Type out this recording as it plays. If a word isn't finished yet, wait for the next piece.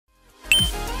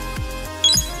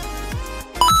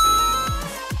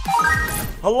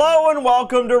Hello and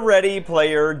welcome to Ready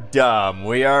Player Dumb.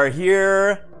 We are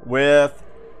here with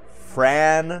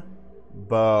Fran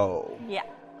Bow. Yeah.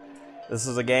 This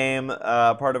is a game,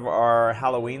 part of our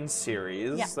Halloween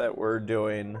series that we're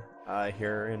doing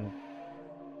here in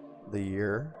the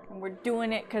year. And we're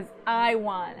doing it because I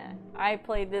wanna. I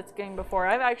played this game before.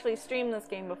 I've actually streamed this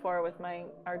game before with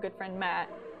our good friend Matt.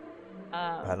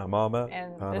 Panama,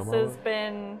 and Panama. this has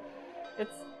been,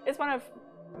 it's one of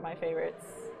my favorites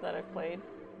that I've played.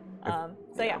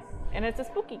 So yeah, and it's a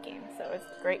spooky game, so it's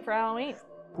great for Halloween.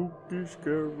 Spooky,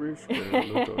 scary,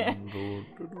 skeleton.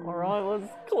 Alright,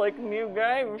 let's click new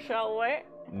game, shall we?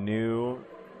 New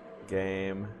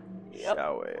game,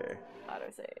 shall we?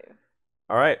 Autosave.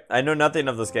 Alright, I know nothing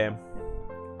of this game.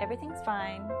 Everything's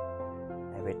fine.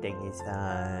 Everything is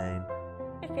fine.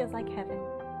 It feels like heaven.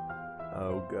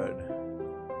 Oh, good.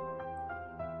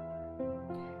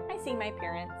 I see my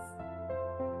parents.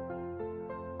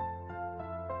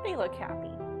 They look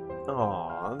happy.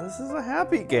 Aw, this is a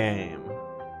happy game.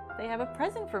 They have a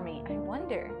present for me. I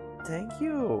wonder. Thank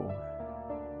you.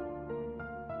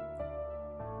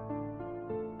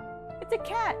 It's a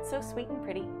cat, so sweet and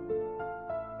pretty.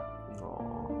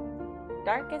 Aw.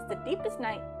 Dark as the deepest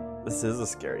night. This is a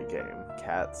scary game.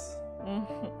 Cats.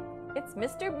 It's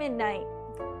Mr. Midnight.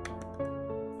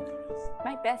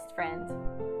 My best friend.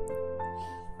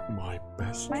 My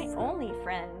best My only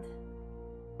friend.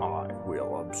 I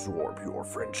will absorb your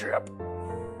friendship.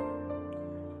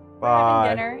 We're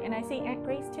having dinner, and I see Aunt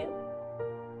Grace too.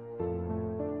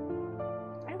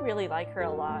 I really like her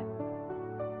a lot.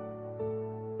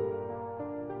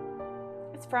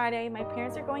 It's Friday. My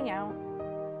parents are going out.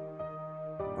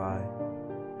 Bye.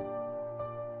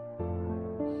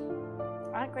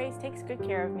 Aunt Grace takes good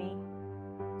care of me.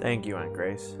 Thank you, Aunt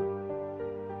Grace.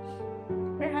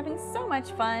 We're having so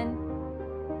much fun.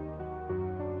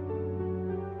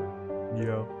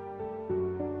 Yeah.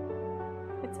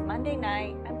 It's Monday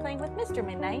night. I'm playing with Mr.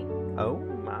 Midnight. Oh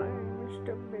my,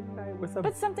 Mr. Midnight with a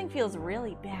But something feels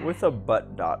really bad. with a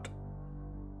butt dot.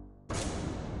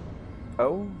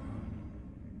 Oh.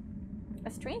 A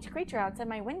strange creature outside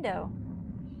my window.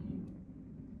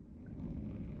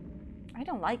 I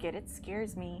don't like it. It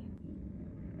scares me.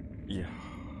 Yeah.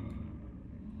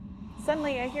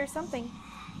 Suddenly, I hear something.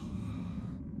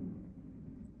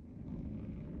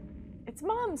 It's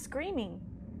Mom screaming.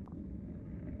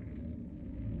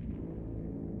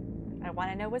 I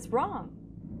want to know what's wrong.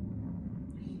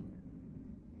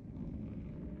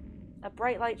 A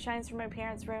bright light shines from my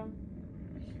parents' room.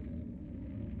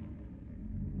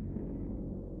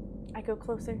 I go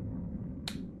closer.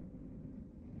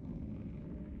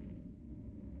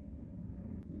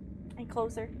 And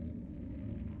closer.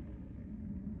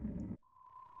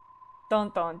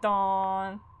 Dun dun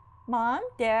dun. Mom,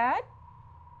 Dad?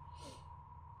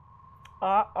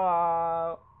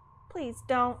 Uh-oh. Please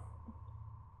don't.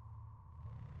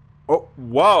 Oh,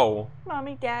 whoa.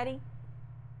 Mommy, Daddy.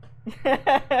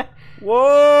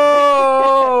 Whoa.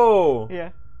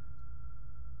 Yeah.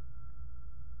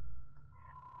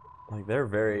 Like they're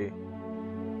very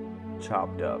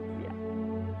chopped up. Yeah.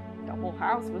 The whole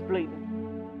house was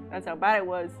bleeding. That's how bad it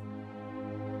was.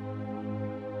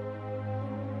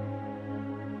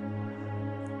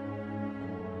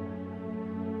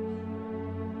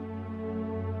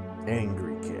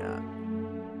 Angry cat.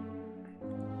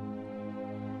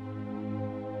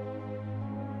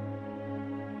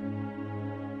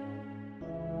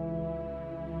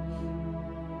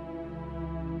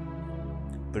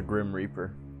 The Grim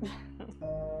Reaper.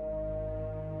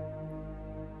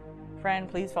 Fran,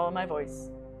 please follow my voice.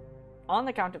 On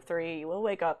the count of 3, you will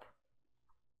wake up.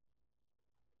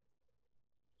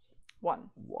 1.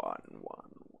 1,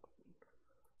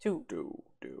 2. 2.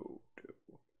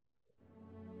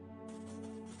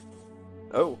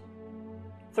 Oh.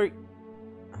 3.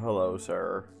 Hello,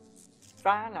 sir.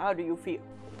 Fran, how do you feel?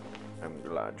 I'm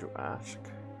glad you asked.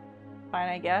 Fine,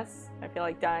 I guess. I feel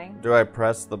like dying. Do I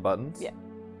press the buttons? Yeah.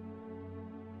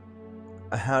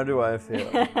 How do I feel?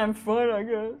 I'm fine, I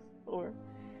guess. Or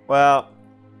Well,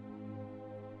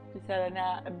 just had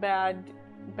a bad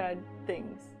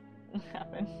things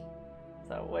happen.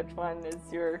 So which one is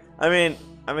your? I mean,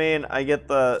 I get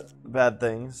the bad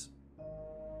things,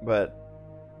 but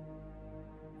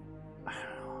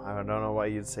I don't know why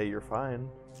you'd say you're fine.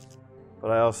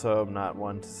 But I also am not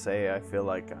one to say I feel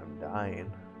like I'm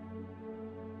dying.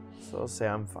 So I'll say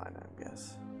I'm fine, I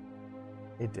guess.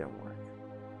 It didn't work.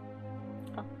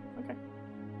 Oh, okay.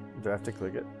 Do I have to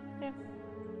click it? Yeah.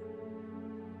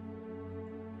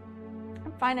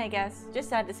 I'm fine, I guess. Just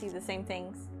sad to see the same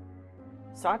things.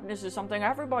 Sadness is something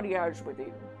everybody has with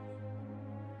you.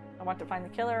 I want to find the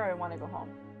killer or I want to go home.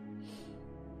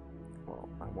 Well,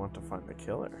 I want to find the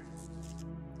killer.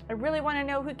 I really want to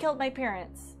know who killed my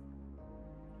parents.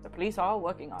 The police are all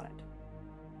working on it.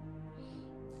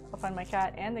 I'll find my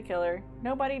cat and the killer.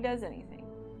 Nobody does anything.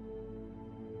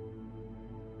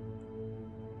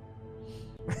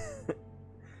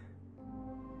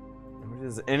 Nobody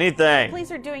does anything.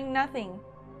 Police are doing nothing.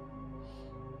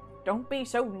 Don't be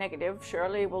so negative.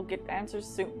 Surely we'll get answers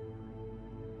soon.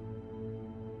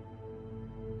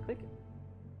 Click it.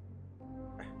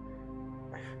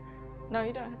 No,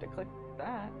 you don't have to click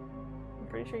that. I'm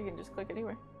pretty sure you can just click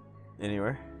anywhere.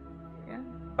 Anywhere? Yeah.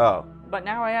 Oh. But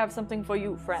now I have something for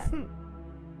you, Fran.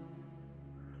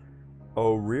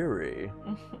 Oh, Riri.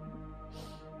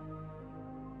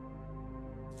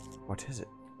 What is it?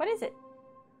 What is it?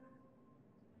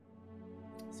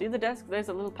 See the desk? There's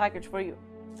a little package for you.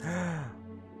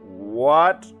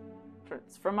 What?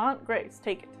 It's from Aunt Grace.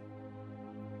 Take it.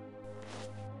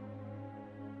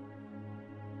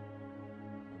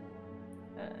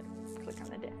 Click on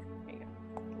the desk. There you go.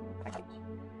 Little package.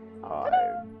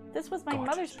 This was my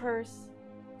mother's purse.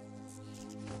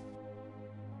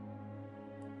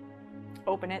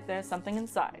 Open it. There's something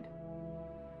inside.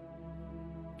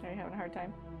 Are you having a hard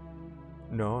time?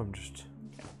 No, I'm just...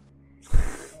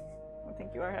 I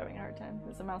think you are having a hard time.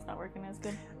 Is the mouse not working as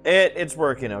good? It's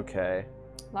working okay.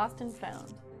 Lost and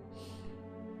found.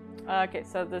 Okay,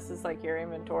 so this is like your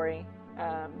inventory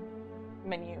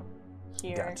menu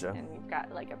here. Gotcha. And you've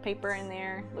got like a paper in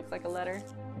there. Looks like a letter.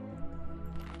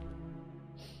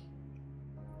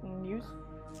 And use.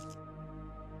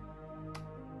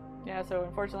 Yeah, so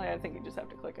unfortunately I think you just have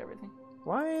to click everything.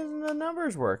 Why isn't the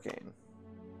numbers working?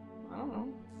 I don't know.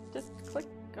 Just click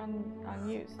on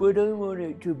use. But I want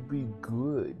it to be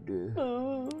good.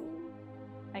 Ooh.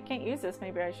 I can't use this.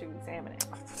 Maybe I should examine it.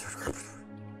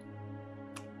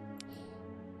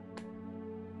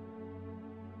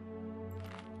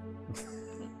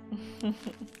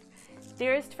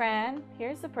 Dearest Fran,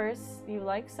 here's the purse you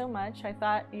like so much. I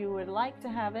thought you would like to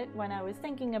have it. When I was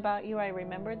thinking about you, I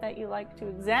remembered that you like to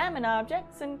examine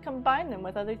objects and combine them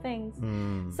with other things.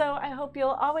 So I hope you'll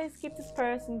always keep this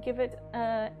purse and give it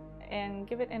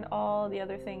and all the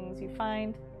other things you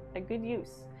find a good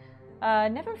use.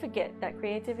 Never forget that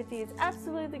creativity is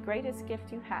absolutely the greatest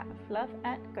gift you have. Love,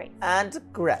 Aunt Grace. Aunt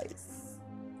Grace.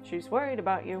 She's worried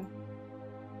about you.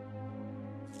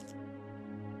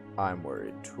 I'm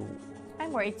worried too.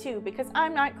 I'm worried too, because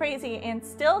I'm not crazy and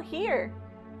still here.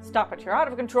 Stop it, you're out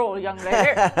of control, young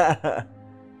lady. I'm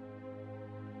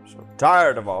so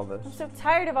tired of all this. I'm so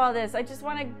tired of all this. I just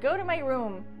want to go to my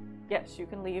room. Yes, you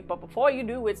can leave, but before you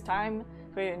do, it's time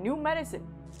for your new medicine.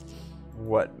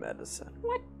 What medicine?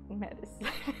 What medicine?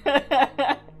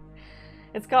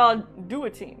 It's called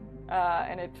Duotine,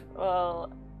 and it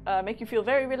will make you feel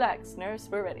very relaxed. Nurse,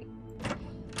 we're ready.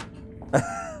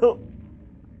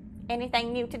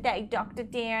 Anything new today, Dr.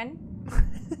 Dan?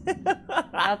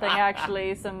 Nothing,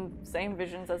 actually. Same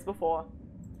visions as before.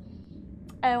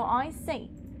 Oh, I see.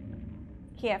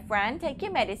 Here, Fran, take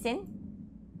your medicine.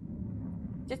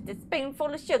 Just a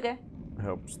spoonful of sugar.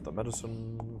 Helps the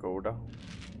medicine go down.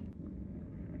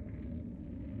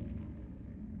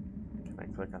 Can I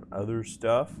click on other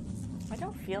stuff? I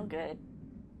don't feel good.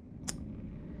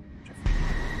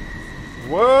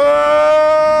 Whoa!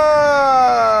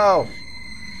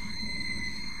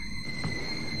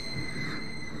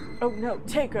 Oh no,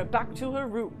 take her back to her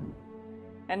room.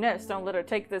 And nurse, don't let her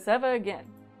take this ever again.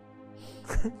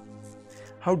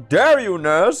 How dare you,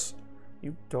 nurse?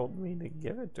 You told me to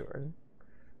give it to her,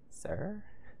 sir.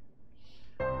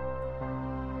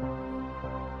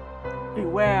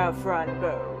 Beware, Fran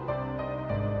Bow.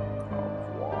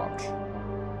 Of what?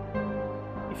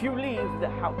 If you leave the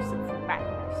house of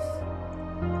madness,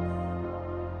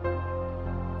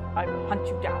 I will hunt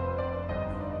you down.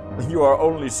 You are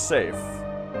only safe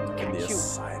in Catch the you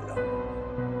asylum.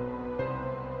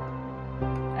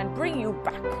 and bring you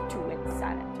back to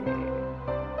insanity.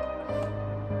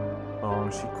 Oh,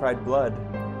 she cried blood.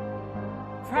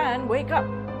 Fran, wake up.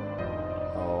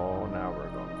 Oh, now we're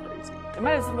going crazy. The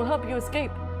medicine will help you escape.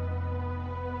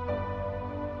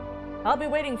 I'll be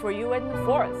waiting for you in the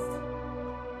forest.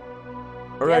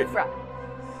 All right. Dear Fran,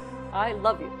 I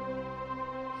love you.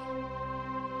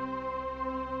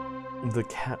 The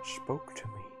cat spoke to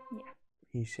me. Yeah.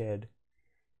 He said,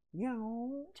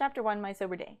 "Meow." Chapter 1, My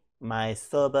Sober Day. My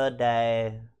sober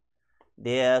day.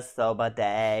 Dear sober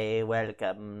day,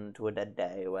 welcome to the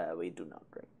day where we do not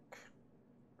drink.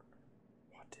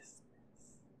 What is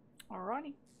this?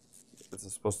 Alrighty. Is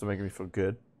this supposed to make me feel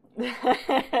good?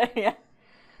 Yeah.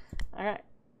 Alright.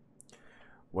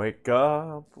 Wake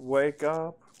up, wake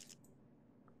up.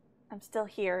 I'm still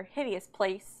here. Hideous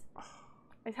place.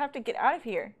 I have to get out of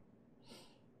here.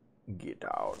 Get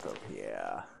out of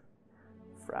here.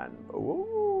 Fran.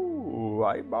 Ooh,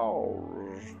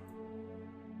 eyeballs.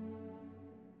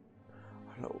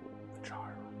 Hello, the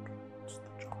child. It's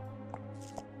the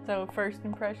child. So, first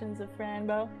impressions of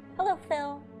Franbo. Hello,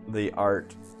 Phil. The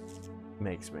art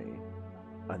makes me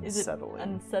Is it unsettling.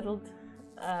 unsettled?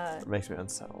 It makes me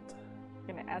unsettled.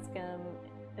 I'm gonna ask him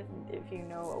if you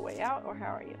know a way out, or how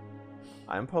are you?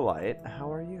 I'm polite.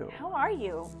 How are you? How are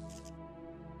you?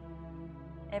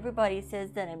 Everybody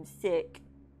says that I'm sick.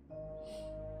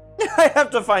 I have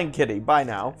to find Kitty. Bye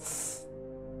now.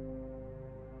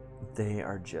 They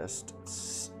are just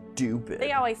stupid.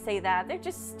 They always say that. They're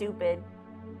just stupid.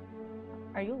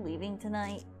 Are you leaving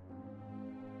tonight?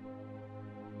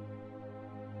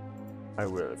 I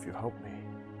will if you help me.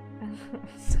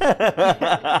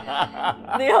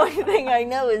 The only thing I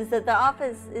know is that the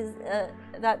office is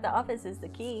the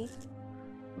key.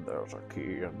 There's a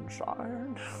key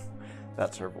inside.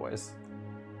 That's her voice.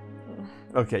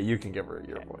 Okay, you can give her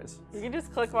your voice. You can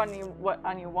just click on what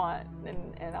you want,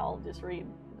 and I'll just read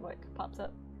what pops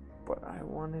up. But I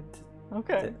wanted to.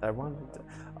 Okay. I wanted to.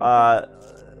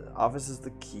 Office is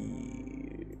the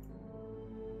key.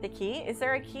 The key? Is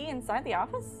there a key inside the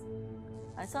office?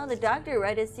 I saw the doctor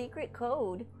write a secret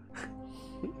code.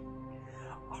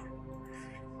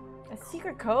 A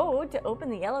secret code to open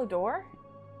the yellow door?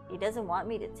 He doesn't want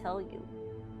me to tell you.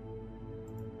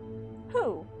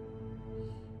 Who?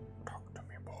 Talk to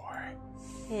me, boy.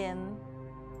 Him.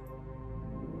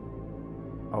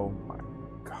 Oh my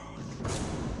god.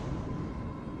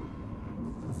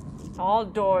 All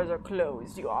doors are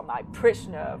closed. You are my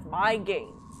prisoner of my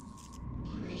games.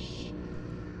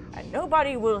 And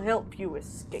nobody will help you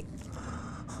escape.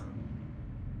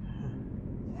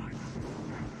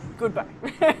 Goodbye.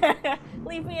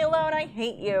 Leave me alone. I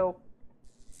hate you.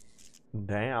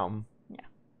 Damn. Yeah.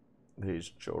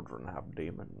 These children have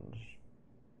demons.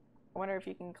 I wonder if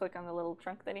you can click on the little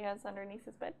trunk that he has underneath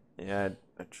his bed. Yeah,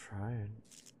 I tried.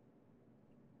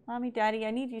 Mommy, Daddy,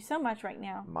 I need you so much right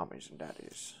now. Mommies and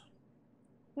daddies.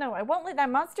 No, I won't let that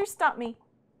monster stop me.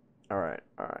 Alright.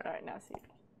 Alright, now see.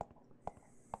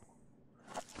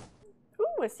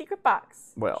 Ooh, a secret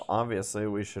box. Well, obviously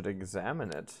we should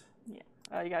examine it. Yeah.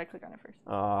 You gotta click on it first.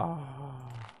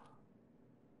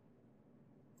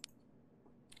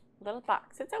 Little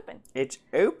box. It's open. It's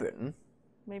open.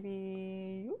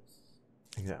 Maybe use?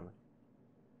 Examine.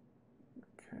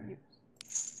 Okay.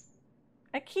 Use.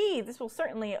 A key. This will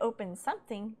certainly open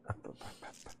something.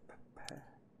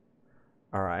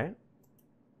 Alright.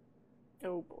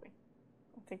 Oh boy.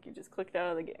 I think you just clicked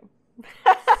out of the game.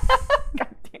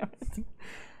 God damn it.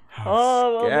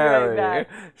 How we'll be scary. right back.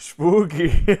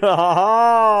 Spooky.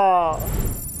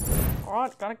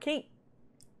 Alright, got a key.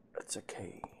 It's a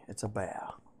key. It's a bear.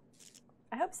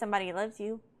 I hope somebody loves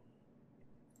you.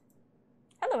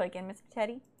 Hello again, Mr.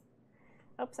 Teddy.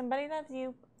 Hope somebody loves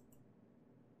you.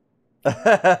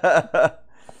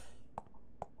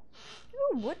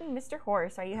 Ooh, wooden Mr.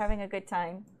 Horse. Are you having a good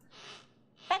time?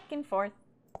 Back and forth.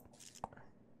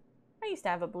 I used to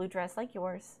have a blue dress like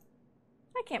yours.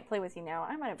 I can't play with you now.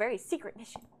 I'm on a very secret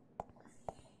mission.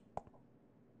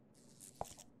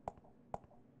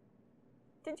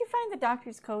 Did you find the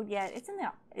doctor's code yet? It's in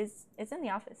the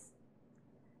office.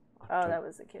 Oh, that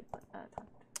was a kid.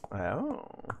 Oh.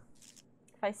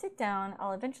 If I sit down,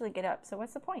 I'll eventually get up. So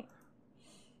what's the point?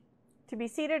 To be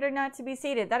seated or not to be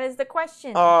seated? That is the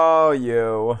question. Oh,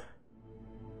 you.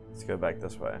 Let's go back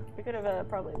this way. We could have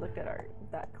probably looked at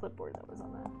that clipboard that was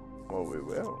on that. Well, we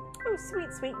will. Oh,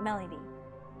 sweet, sweet melody.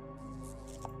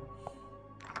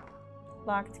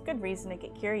 Locked. Good reason to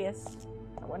get curious.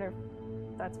 I wonder if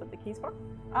that's what the key's for.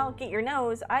 I'll get your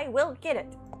nose. I will get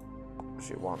it.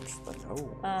 She wants the nose.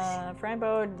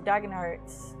 Franbo Dagenhart,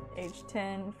 age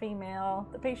 10, female.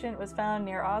 The patient was found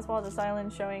near Oswald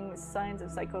Island showing signs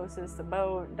of psychosis. The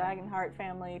Bo Dagenhart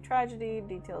family tragedy.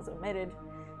 Details omitted.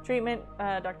 Treatment,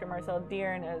 Dr. Marcel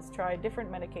Deern has tried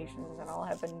different medications and all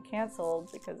have been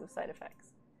canceled because of side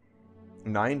effects.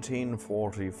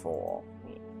 1944.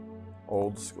 Yeah.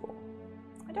 Old school.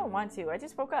 I don't want to. I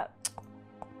just woke up.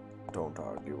 Don't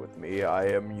argue with me. I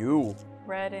am you.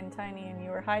 Red and tiny, and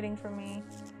you were hiding from me.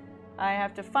 I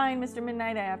have to find Mr.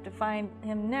 Midnight. I have to find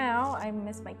him now. I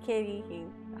miss my kitty. He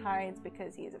hides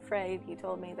because he is afraid. He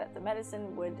told me that the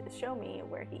medicine would show me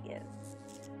where he is.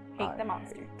 Hate the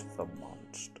monster. Hate the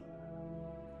monster.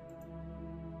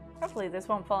 Hopefully this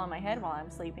won't fall on my head while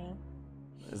I'm sleeping.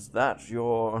 Is that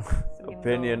your So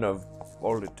opinion of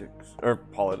politics? Or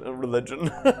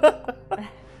religion?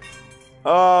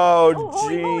 Oh,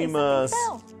 holy moly, something Jeemus.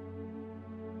 fell.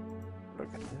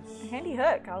 Look at this. A handy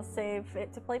hook. I'll save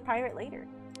it to play pirate later.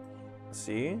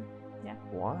 See? Yeah.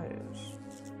 Wise.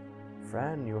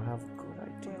 Fran, you have good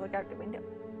Can ideas. we look out the window?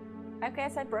 I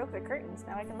guess I broke the curtains.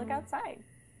 Now I can look outside.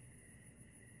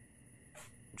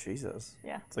 Jesus.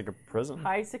 Yeah. It's like a prison.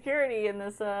 High security in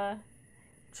this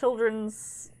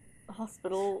children's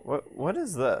hospital. What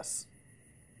is this?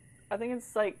 I think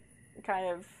it's like kind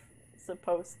of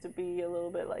supposed to be a little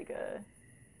bit like a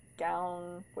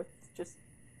gown with just,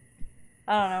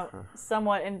 I don't know,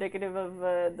 somewhat indicative of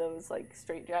those like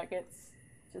straight jackets.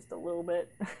 Just a little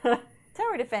bit.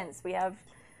 Tower defense. We have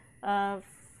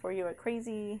for you a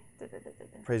crazy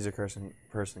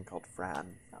person called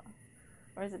Fran. Oh.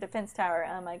 Where's the defense tower?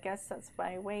 I guess that's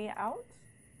my way out.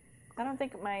 I don't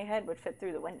think my head would fit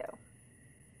through the window.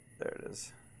 There it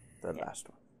is. The last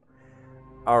one.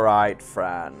 Alright,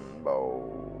 Franbo.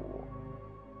 So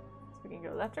we can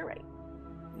go left or right.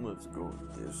 Let's go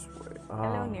this way.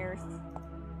 Hello, nurse.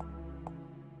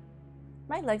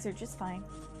 My legs are just fine.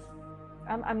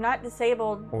 I'm not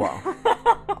disabled. Wow.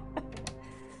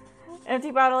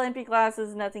 Empty bottle, empty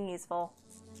glasses, nothing useful.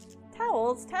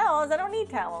 Towels? Towels? I don't need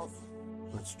towels.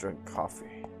 Let's drink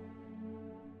coffee.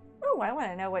 Oh, I want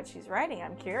to know what she's writing.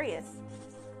 I'm curious.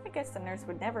 I guess the nurse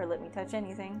would never let me touch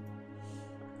anything.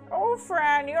 Oh,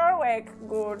 Fran, you're awake.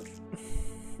 Good.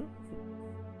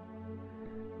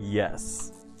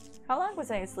 Yes. How long was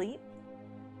I asleep?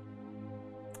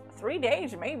 3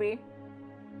 days, maybe.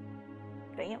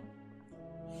 Damn.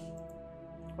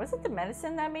 Was it the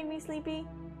medicine that made me sleepy?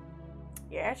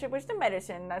 Yes, it was the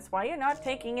medicine. That's why you're not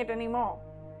taking it anymore.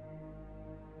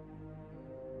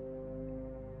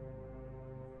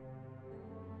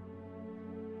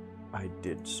 I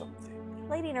did something.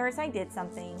 Lady nurse, I did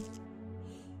something.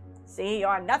 See,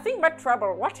 you're nothing but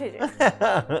trouble. What is it?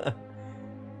 I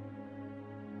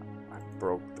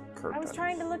broke the curtain. I was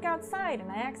trying to look outside and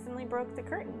I accidentally broke the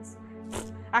curtains.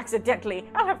 Accidentally?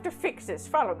 I'll have to fix this.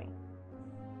 Follow me.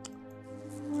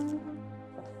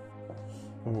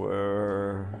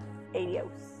 Where?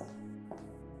 Adios.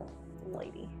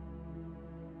 Lady.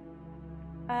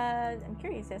 I'm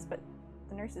curious, yes, but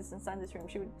the nurse is inside this room.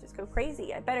 She would just go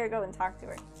crazy. I better go and talk to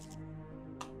her.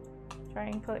 Try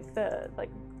and click the, like,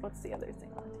 what's the other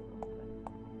thing on the table?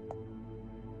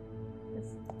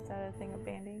 Is that a thing of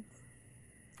band-aids?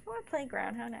 Oh, a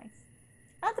playground. How nice.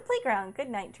 Ah, the playground. Good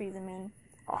night, Trees and Moon.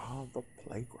 Ah, the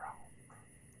playground.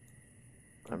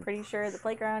 I'm pretty sure the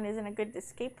playground isn't a good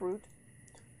escape route.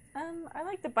 I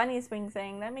like the bunny swing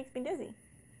thing. That makes me dizzy.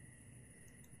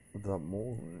 The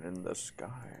moon in the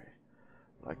sky,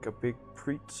 like a big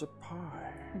pizza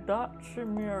pie. That's a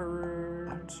mirror.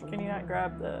 That's a Can you not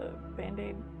grab the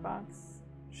band-aid box?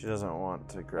 She doesn't want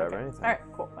to grab Okay. anything. Alright,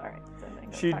 cool. Alright. So then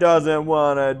go She talk- doesn't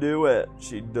want to do it.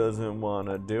 She doesn't want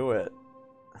to do it.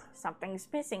 Something's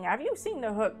missing. Have you seen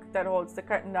the hook that holds the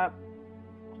curtain up?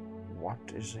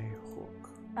 What is a hook?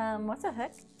 What's a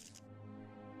hook?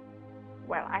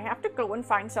 Well, I have to go and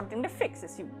find something to fix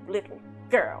this, you little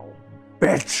girl.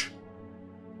 Bitch!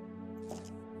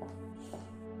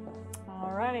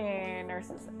 Alrighty,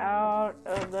 nurse is out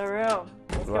of the room.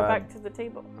 Let's go back to the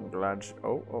table. I'm glad she...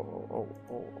 Oh.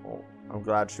 I'm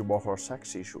glad she wore her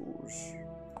sexy shoes.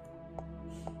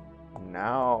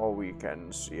 Now we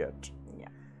can see it. Yeah.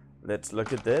 Let's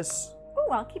look at this.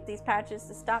 Oh, I'll keep these patches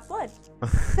to stop blood.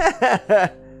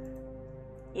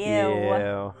 Ew.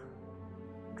 Ew.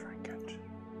 Drink it.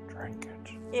 Drink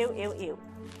it. Ew.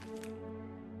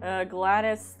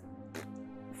 Gladys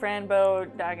Franbo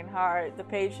Dagenhart, the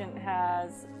patient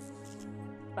has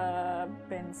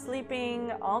been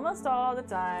sleeping almost all the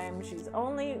time. She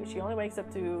only wakes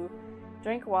up to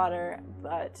drink water,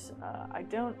 but I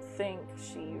don't think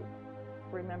she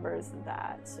remembers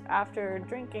that. After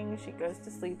drinking, she goes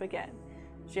to sleep again.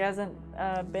 She hasn't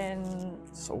been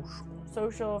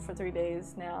social for 3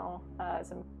 days now.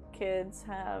 Some kids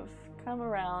have come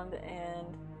around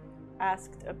and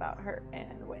asked about her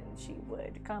and when she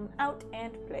would come out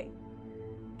and play.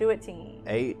 Do it, team.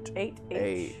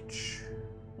 8H.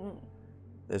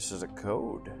 This is a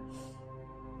code.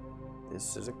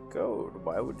 This is a code.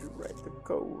 Why would you write the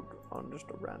code on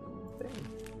just a random thing?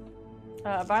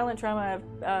 Violent trauma have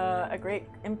a great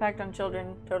impact on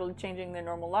children, totally changing their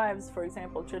normal lives. For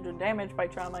example, children damaged by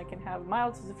trauma can have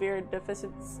mild to severe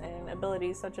deficits in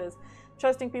abilities such as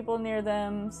trusting people near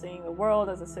them, seeing the world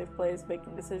as a safe place,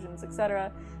 making decisions,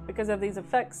 etc. Because of these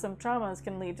effects, some traumas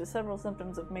can lead to several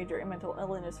symptoms of major mental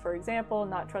illness. For example,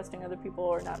 not trusting other people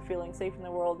or not feeling safe in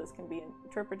the world. This can be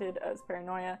interpreted as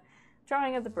paranoia,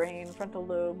 drawing of the brain, frontal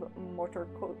lobe, motor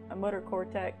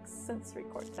cortex, sensory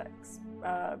cortex,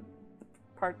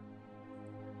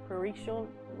 parietal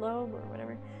lobe or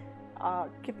whatever,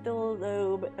 occipital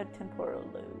lobe, a temporal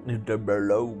lobe. The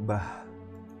lobe.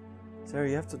 Sarah,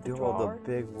 you have to do all the Drawer.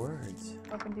 big words.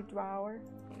 Open the drawer.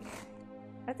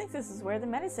 I think this is where the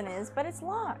medicine is, but it's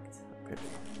locked.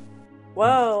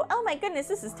 Whoa! Oh my goodness,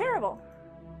 this is terrible.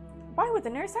 Why would the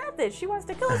nurse have this? She wants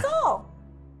to kill us all.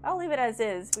 I'll leave it as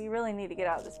is. We really need to get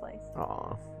out of this place. Aw.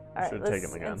 All right, Should have let's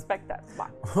taken the gun. inspect that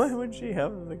box. Why would she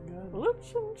have the gun?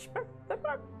 Let's inspect the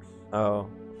box. Oh,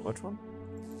 which one?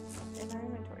 In our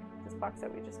inventory. This box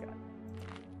that we just got.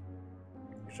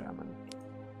 Examine.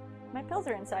 My pills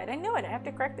are inside. I know it. I have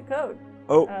to crack the code.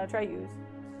 Oh, Try use.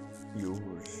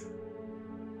 yours.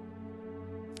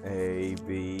 A,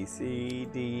 B, C,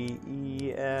 D,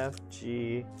 E, F,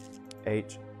 G,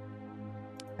 H.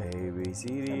 A, B, C,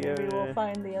 So D, maybe we'll F.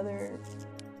 find the other.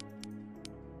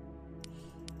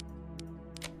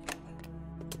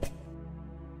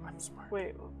 I'm smart.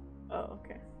 Wait. Oh,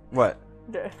 okay. What?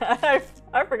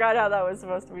 I forgot how that was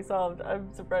supposed to be solved.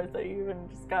 I'm surprised that you even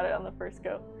just got it on the first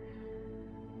go.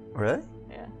 Really?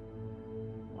 Yeah.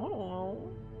 I don't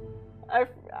know. I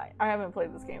haven't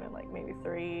played this game in like maybe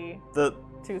 3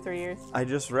 years. I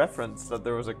just referenced that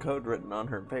there was a code written on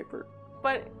her paper.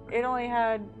 But it only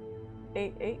had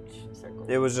 8 H circles.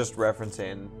 It was just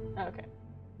referencing Okay.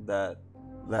 that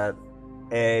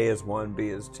A is 1, B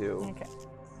is 2. Okay.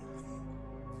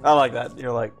 I like that.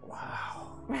 You're like, wow.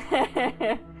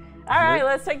 Alright,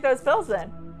 let's take those pills then.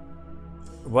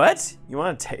 What? You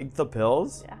want to take the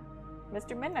pills? Yeah.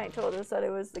 Mr. Midnight told us that it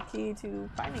was the key to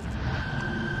finding it.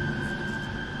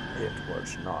 It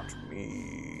was not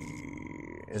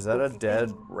me. Is that a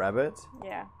dead rabbit?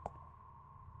 Yeah.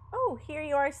 Oh, here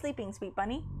you are sleeping, sweet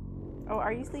bunny. Oh,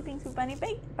 are you sleeping, sweet bunny?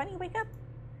 Bunny, wake up.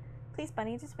 Please,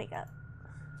 bunny, just wake up.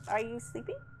 Are you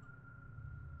sleeping?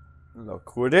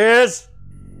 Look who it is!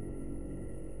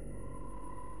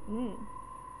 Hmm.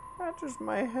 That is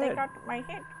my They head. got my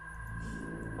head.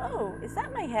 Oh, is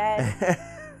that my head?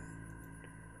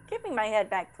 Give me my head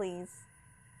back, please.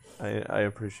 I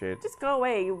appreciate. Just go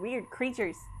away, you weird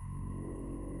creatures.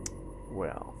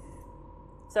 Well,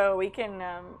 So we can,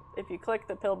 if you click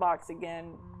the pill box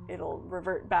again, it'll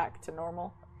revert back to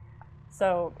normal.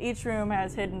 So each room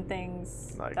has hidden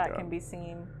things Like, that can be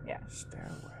seen. Yeah,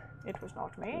 stairway. it was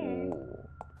not me. Ooh.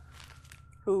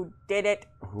 Who did it?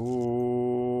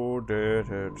 Who did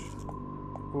it?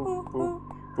 Boop, boop,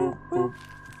 boop, boop.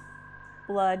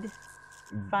 Blood.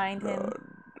 Find him. Blood.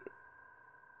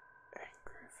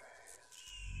 Angry face.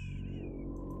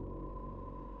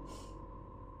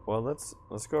 Well, let's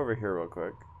go over here real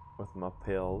quick with my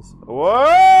pills. Whoa!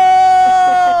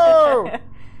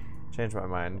 Change my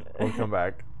mind. We'll come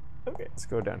back. Okay. Let's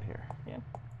go down here. Yeah.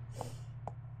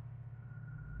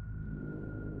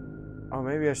 Oh,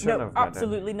 maybe I shouldn't No, have gone down.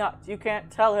 absolutely not. You can't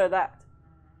tell her that.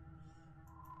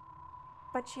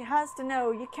 But she has to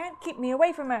know. You can't keep me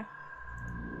away from her.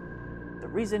 The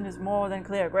reason is more than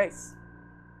clear, Grace.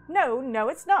 No,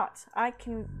 it's not. I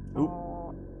can...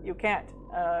 Oh, you can't.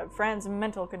 Fran's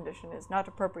mental condition is not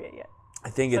appropriate yet. I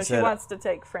think So it she said. wants to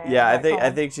take Fran Yeah, back I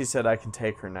home. think she said I can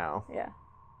take her now. Yeah.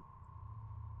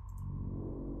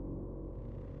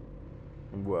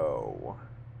 Whoa.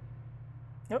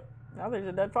 Yep. Now there's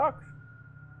a dead fox.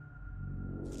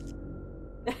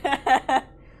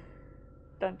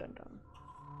 Dun dun dun.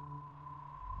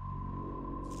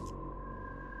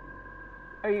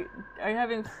 Are you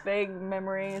having vague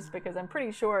memories? Because I'm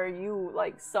pretty sure you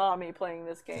like saw me playing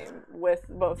this game with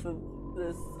both of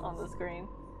this on the screen.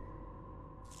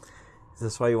 Is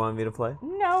this why you want me to play?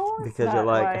 No, it's Because not you're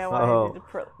like, why I wanted oh, you to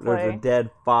play. there's a dead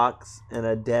fox and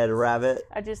a dead rabbit.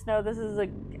 I just know this is a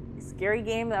scary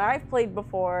game that I've played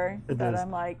before. It that is. I'm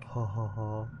like, Ha ha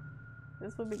ha.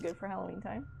 this would be good for Halloween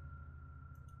time.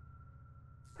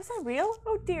 Was that real?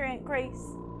 Oh dear, Aunt Grace.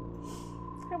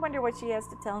 I wonder what she has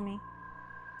to tell me.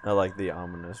 I like the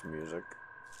ominous music.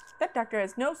 That doctor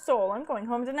has no soul. I'm going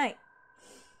home tonight.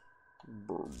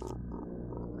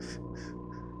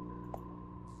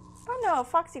 Oh no,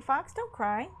 Foxy Fox, don't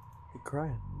cry. You're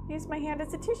crying. Use my hand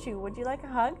as a tissue. Would you like a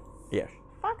hug? Yes.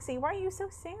 Foxy, why are you so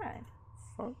sad?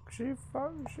 Foxy,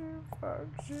 foxy,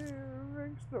 foxy,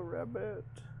 makes the rabbit.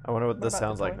 I wonder what this about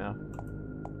sounds the like toy? now.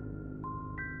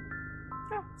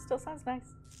 Oh, still sounds nice.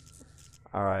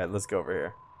 Alright, let's go over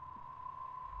here.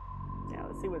 Yeah,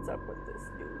 let's see what's up with this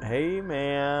dude. Hey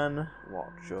man,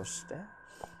 watch your step.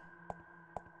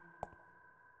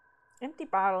 Empty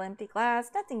bottle, empty glass,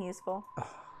 nothing useful.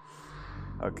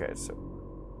 Okay, so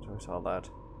we saw that.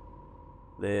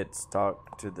 Let's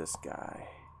talk to this guy.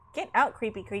 Get out,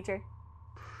 creepy creature.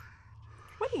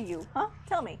 What are you, huh?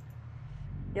 Tell me.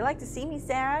 You like to see me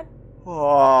sad?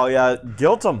 Oh yeah,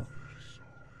 guilt him.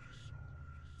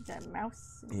 That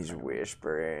mouse. He's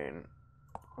whispering.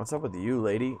 What's up with you,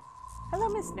 lady? Hello,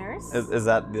 Miss Nurse. Is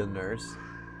that the nurse?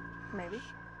 Maybe.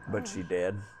 But she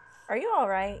dead. Are you all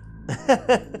right?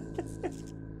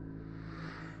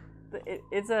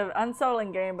 It's an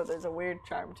unsettling game, but there's a weird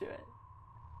charm to it.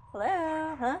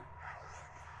 Hello, huh?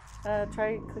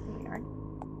 Try clicking the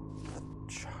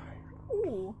Child.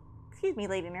 Ooh. Excuse me,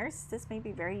 lady nurse. This may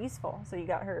be very useful. So you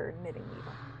got her knitting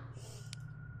needle.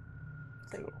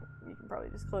 So you can probably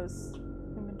just close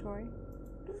inventory.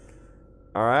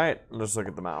 All right, let's look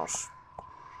at the mouse.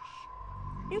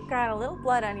 You've got a little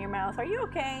blood on your mouth. Are you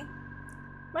okay?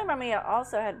 My mommy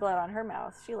also had blood on her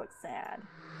mouth. She looks sad.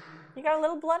 You got a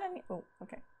little blood on you? Oh,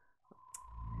 okay.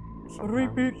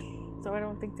 Repeat. So I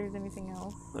don't think there's anything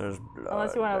else. There's blood.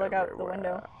 Unless you want to look out the everywhere.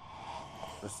 window.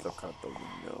 Let's look out the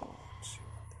window. Let's see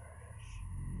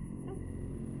what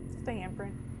Just a handprint. there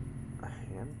is. A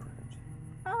handprint.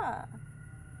 Ah.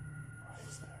 Why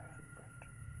is there a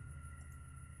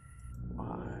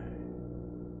handprint?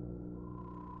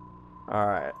 Why? All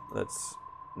right, let's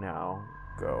now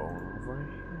go over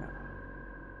here.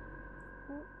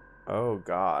 Oh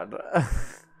God.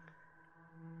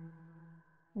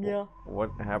 Yeah.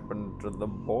 What happened to the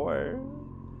boy?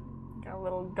 Got a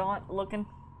little gaunt looking.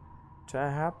 To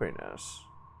happiness.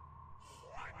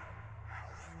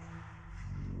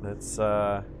 Let's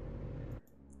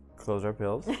close our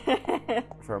pills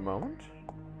for a moment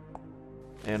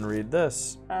and read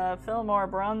this. Fillmore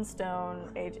Bronstone,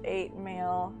 age 8,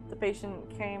 male. The patient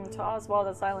came to Oswald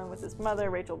Asylum with his mother,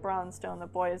 Rachel Bronstone. The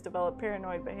boy has developed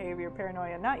paranoid behavior,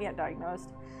 paranoia not yet diagnosed.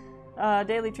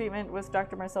 Daily treatment with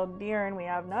Dr. Marcel Deeren. We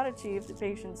have not achieved the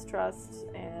patient's trust,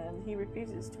 and he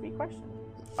refuses to be questioned.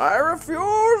 I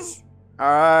refuse!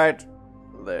 Alright,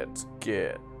 let's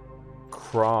get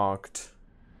crocked.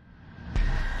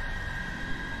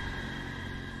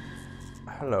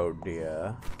 Hello,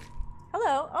 dear.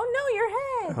 Hello. Oh no, your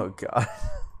head. Oh God.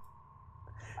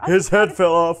 I'll His head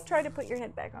fell off. Try to put your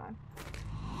head back on.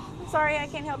 I'm sorry, I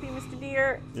can't help you, Mr.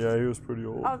 Deer. Yeah, he was pretty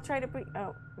old. I'll try to put.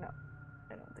 Oh no,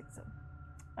 I don't think so.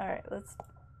 All right, let's.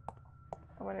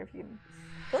 I wonder if you.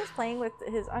 Phil's playing with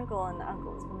his uncle, and the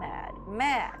uncle is mad.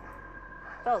 Mad.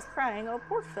 Phil's crying. Oh,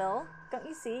 poor Phil. Don't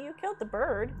you see? You killed the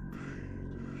bird.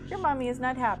 Your mommy is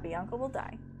not happy. Uncle will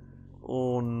die.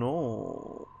 Oh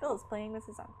no. Phil is playing with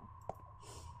his uncle.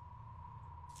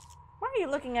 Why are you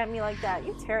looking at me like that?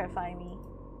 You terrify me.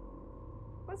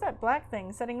 What's that black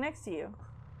thing sitting next to you?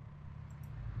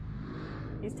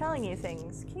 He's telling you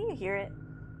things. Can you hear it?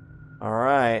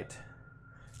 Alright.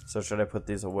 So should I put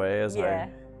these away as Yeah.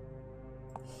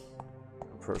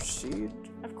 I proceed?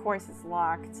 Of course it's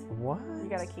locked. What? You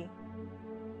got a key.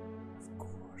 Of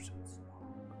course it's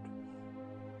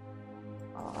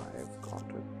locked. I've got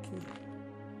a key.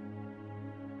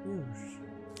 Use.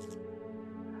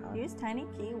 Use tiny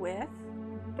key with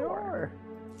Door.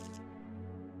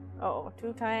 Oh,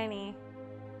 too tiny.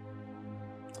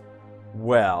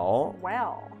 Well,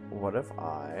 Well. what if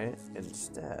I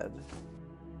instead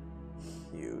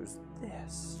use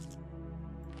this?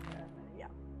 Yeah.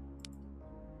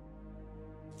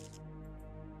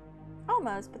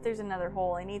 Almost, but there's another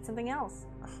hole. I need something else.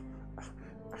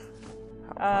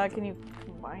 Can you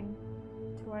combine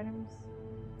two items?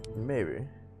 Maybe.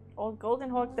 Old golden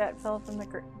hook that fell from the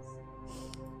curtains.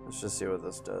 Let's just see what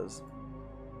this does.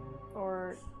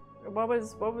 Or what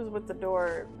was with the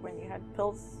door when you had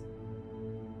pills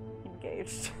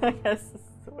engaged? I guess is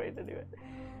the way to do it.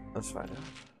 Let's find out.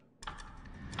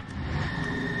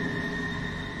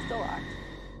 Still locked.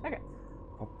 Okay.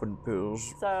 Open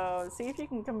pills. So see if you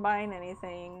can combine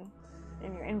anything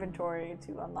in your inventory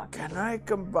to unlock it. Can I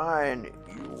combine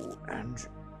you and...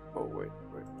 Oh, wait.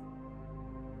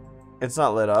 It's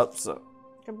not lit up, so...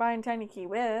 Combine tiny key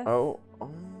with Oh.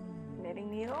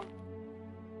 knitting needle?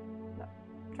 No.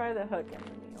 Try the hook and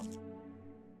the needle.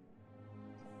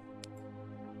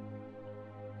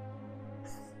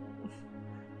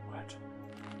 What?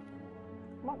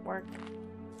 Won't work.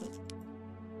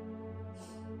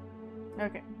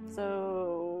 Okay,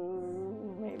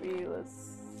 so maybe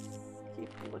let's keep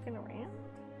looking around.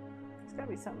 There's gotta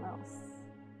be something else.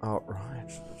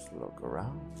 Alright, let's look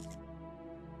around.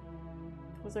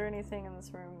 Was there anything in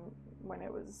this room when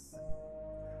it was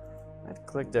I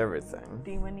clicked everything.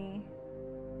 demony?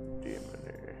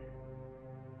 Demony.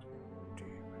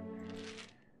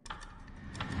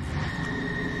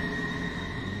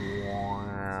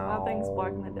 So nothing's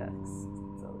blocking the desks.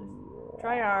 So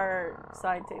try our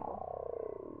side table.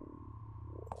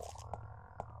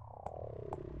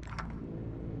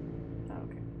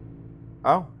 Okay.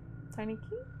 Oh. Tiny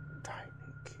key? Tiny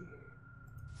key.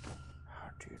 How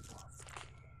do you know the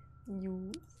key?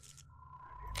 Use.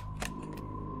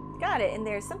 got it, and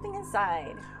there's something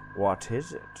inside. What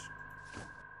is it?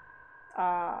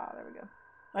 There we go.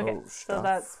 Okay, Oh, so stuff.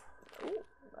 that's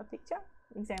a picture.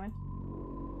 Examine.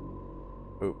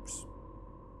 Oops.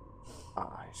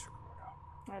 I screwed up.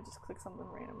 I just clicked something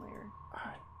randomly.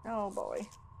 I- Oh boy.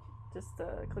 Just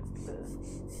clicked this.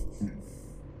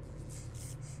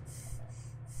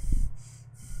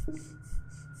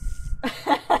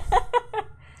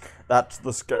 That's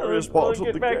the scariest part of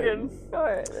the Get back game. in.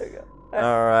 Alright, there you go.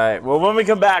 All right. Well, when we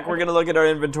come back, we're going to look at our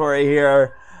inventory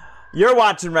here. You're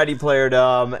watching Ready Player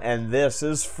Dumb, and this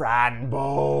is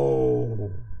Franbo.